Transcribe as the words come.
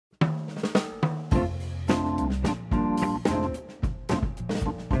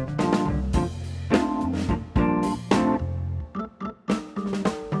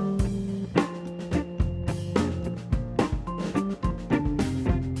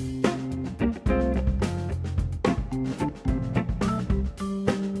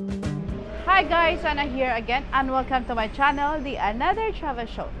Hi guys, Anna here again and welcome to my channel, the Another Travel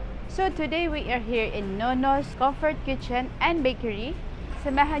Show. So today we are here in NONO'S Comfort Kitchen and Bakery.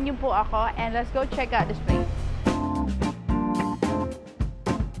 Samahan niyo po ako and let's go check out this place.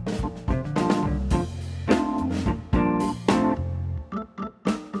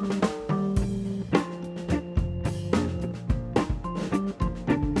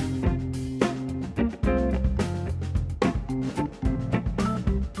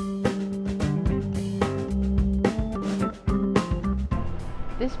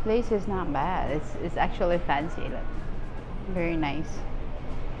 This place is not bad. It's actually fancy. Look. Very nice.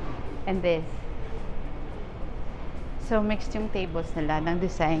 And this. So mixed yung tables nila ng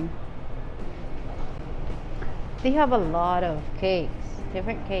design. They have a lot of cakes.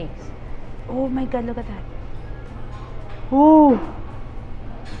 Different cakes. Oh my god, look at that. Oh!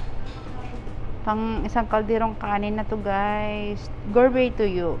 Pang isang kalderong kanin na to guys. Gourmet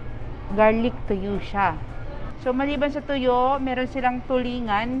tuyo. Garlic tuyo siya. So, maliban sa tuyo, meron silang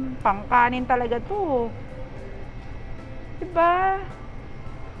tulingan. Pangkanin talaga to. Diba?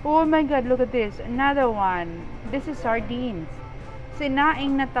 Oh my God, look at this. Another one. This is sardines.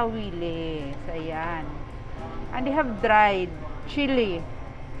 Sinaing na tawilis. Ayan. And they have dried chili.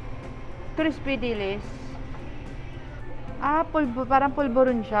 Crispy dilis. Ah, pulbo, parang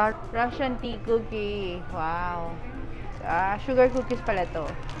pulboron siya. Russian tea cookie. Wow. Sugar cookies pala to.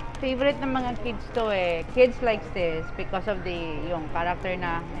 Favorite ng mga kids to eh. Kids likes this because of the yung character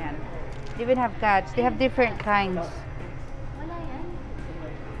na yan. They even have cats. They have different kinds.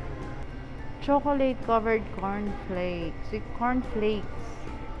 Chocolate covered cornflakes. Cornflakes.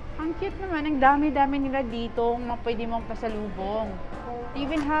 Ang cute naman. Ang dami-dami nila dito kung pwede mong pasalubong. They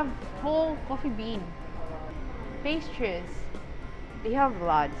even have whole coffee bean. Pastries. They have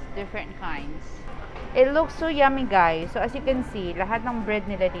lots. Different kinds. It looks so yummy guys. So as you can see, lahat ng bread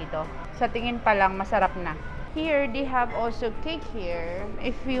nila dito, sa tingin pa lang masarap na. Here, they have also cake here.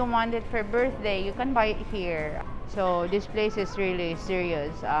 If you want it for birthday, you can buy it here. So this place is really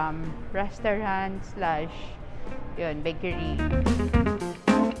serious. Restaurant slash yun, bakery.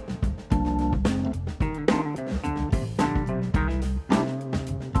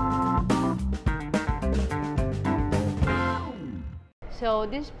 So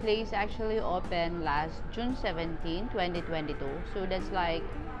this place actually opened last June 17, 2022. So that's like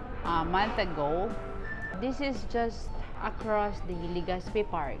a month ago. This is just across the Legazpi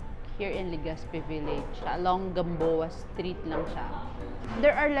Park here in Legazpi Village. Along Gamboa Street lang siya.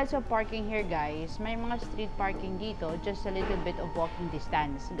 There are lots of parking here guys. May mga street parking dito. Just a little bit of walking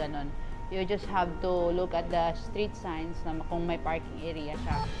distance. Ganon. You just have to look at the street signs na kung may parking area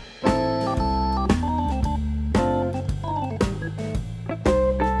siya.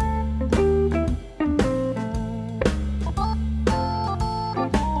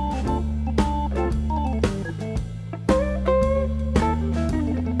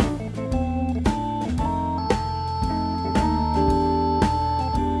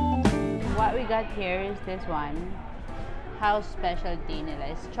 Here is this one. House specialty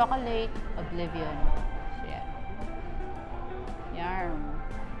nila is chocolate oblivion. So yeah. Yarm.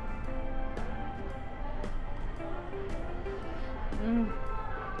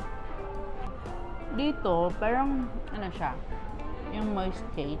 Dito parang ano siya, yung moist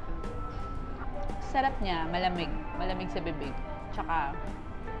cake. Sarap niya, malamig sa bibig. Tsaka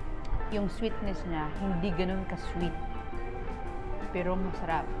yung sweetness niya hindi ganun ka-sweet. Pero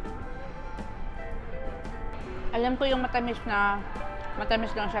masarap. Alam ko yung matamis lang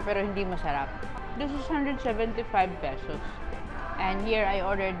siya pero hindi masarap. This is 175 pesos. And here I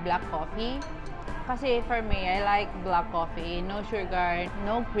ordered black coffee. Kasi for me, I like black coffee. No sugar,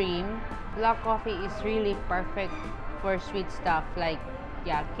 no cream. Black coffee is really perfect for sweet stuff like,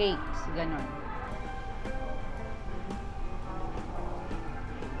 yeah, cakes, ganon.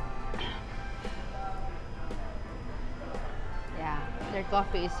 Yeah, their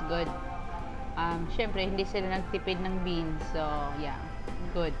coffee is good. Syempre, hindi sila nagtipid ng beans. So, yeah.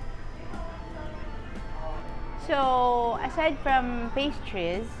 Good. So, aside from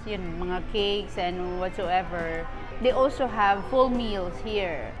pastries, yun, mga cakes and whatsoever, they also have full meals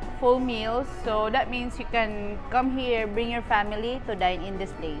here. Full meals. So, that means you can come here, bring your family to dine in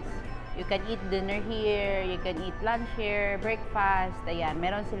this place. You can eat dinner here, you can eat lunch here, breakfast. Ayan,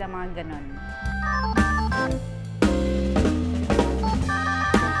 meron sila mga ganon.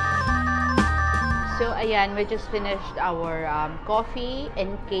 So, ayan, we just finished our coffee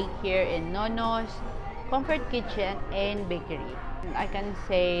and cake here in NONO'S Comfort Kitchen and Bakery. I can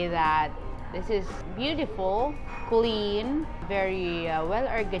say that this is beautiful, clean, very well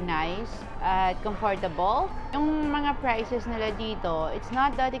organized, at comfortable. Yung mga prices nila dito, it's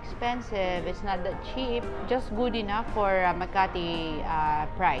not that expensive, it's not that cheap, just good enough for Makati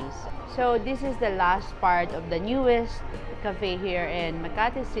price. So this is the last part of the newest cafe here in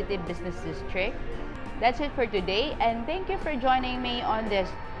Makati City Business District. That's it for today, and thank you for joining me on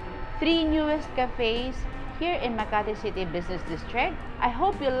this 3 newest cafes here in Makati City Business District. I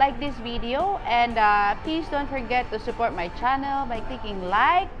hope you like this video, and please don't forget to support my channel by clicking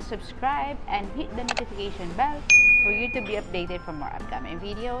like, subscribe, and hit the notification bell for you to be updated for more upcoming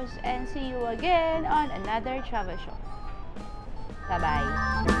videos. And see you again on another travel show. Bye-bye.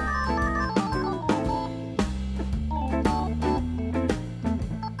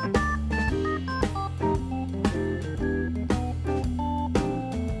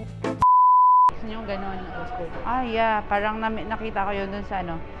 Ganon. Ah, yeah. Parang nakita ko yun dun sa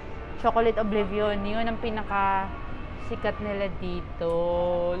Chocolate Oblivion. Yun ang pinaka sikat nila dito.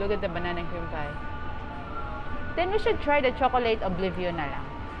 Look at the banana cream pie. Then we should try the Chocolate Oblivion na lang.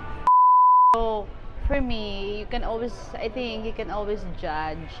 So, for me, I think you can always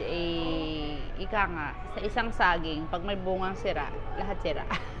judge ika nga, sa isang saging, pag may bungang sira, lahat sira.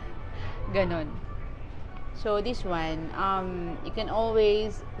 Ganon. So this one, you can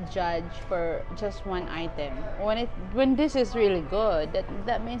always judge for just one item. When this is really good,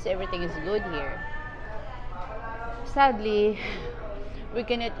 that means everything is good here. Sadly, we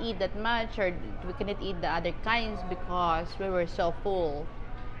cannot eat that much, or we cannot eat the other kinds because we were so full.